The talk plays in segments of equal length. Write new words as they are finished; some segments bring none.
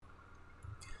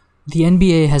The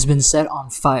NBA has been set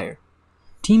on fire.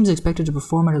 Teams expected to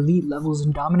perform at elite levels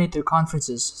and dominate their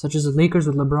conferences, such as the Lakers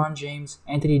with LeBron James,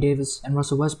 Anthony Davis, and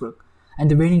Russell Westbrook,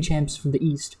 and the reigning champs from the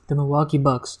East, the Milwaukee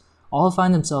Bucks, all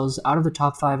find themselves out of the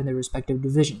top five in their respective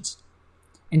divisions.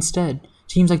 Instead,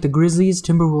 teams like the Grizzlies,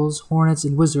 Timberwolves, Hornets,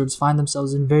 and Wizards find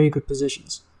themselves in very good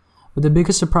positions. But the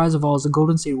biggest surprise of all is the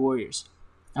Golden State Warriors.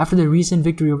 After their recent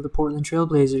victory over the Portland Trail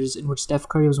Blazers, in which Steph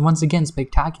Curry was once again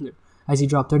spectacular as he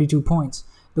dropped 32 points,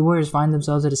 the Warriors find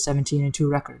themselves at a 17-2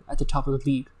 record at the top of the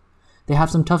league. They have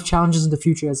some tough challenges in the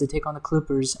future as they take on the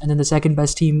Clippers and then the second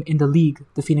best team in the league,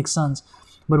 the Phoenix Suns.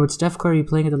 But with Steph Curry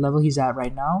playing at the level he's at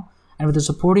right now, and with a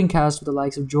supporting cast with the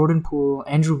likes of Jordan Poole,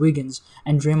 Andrew Wiggins,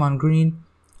 and Draymond Green,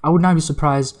 I would not be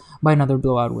surprised by another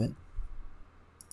blowout win.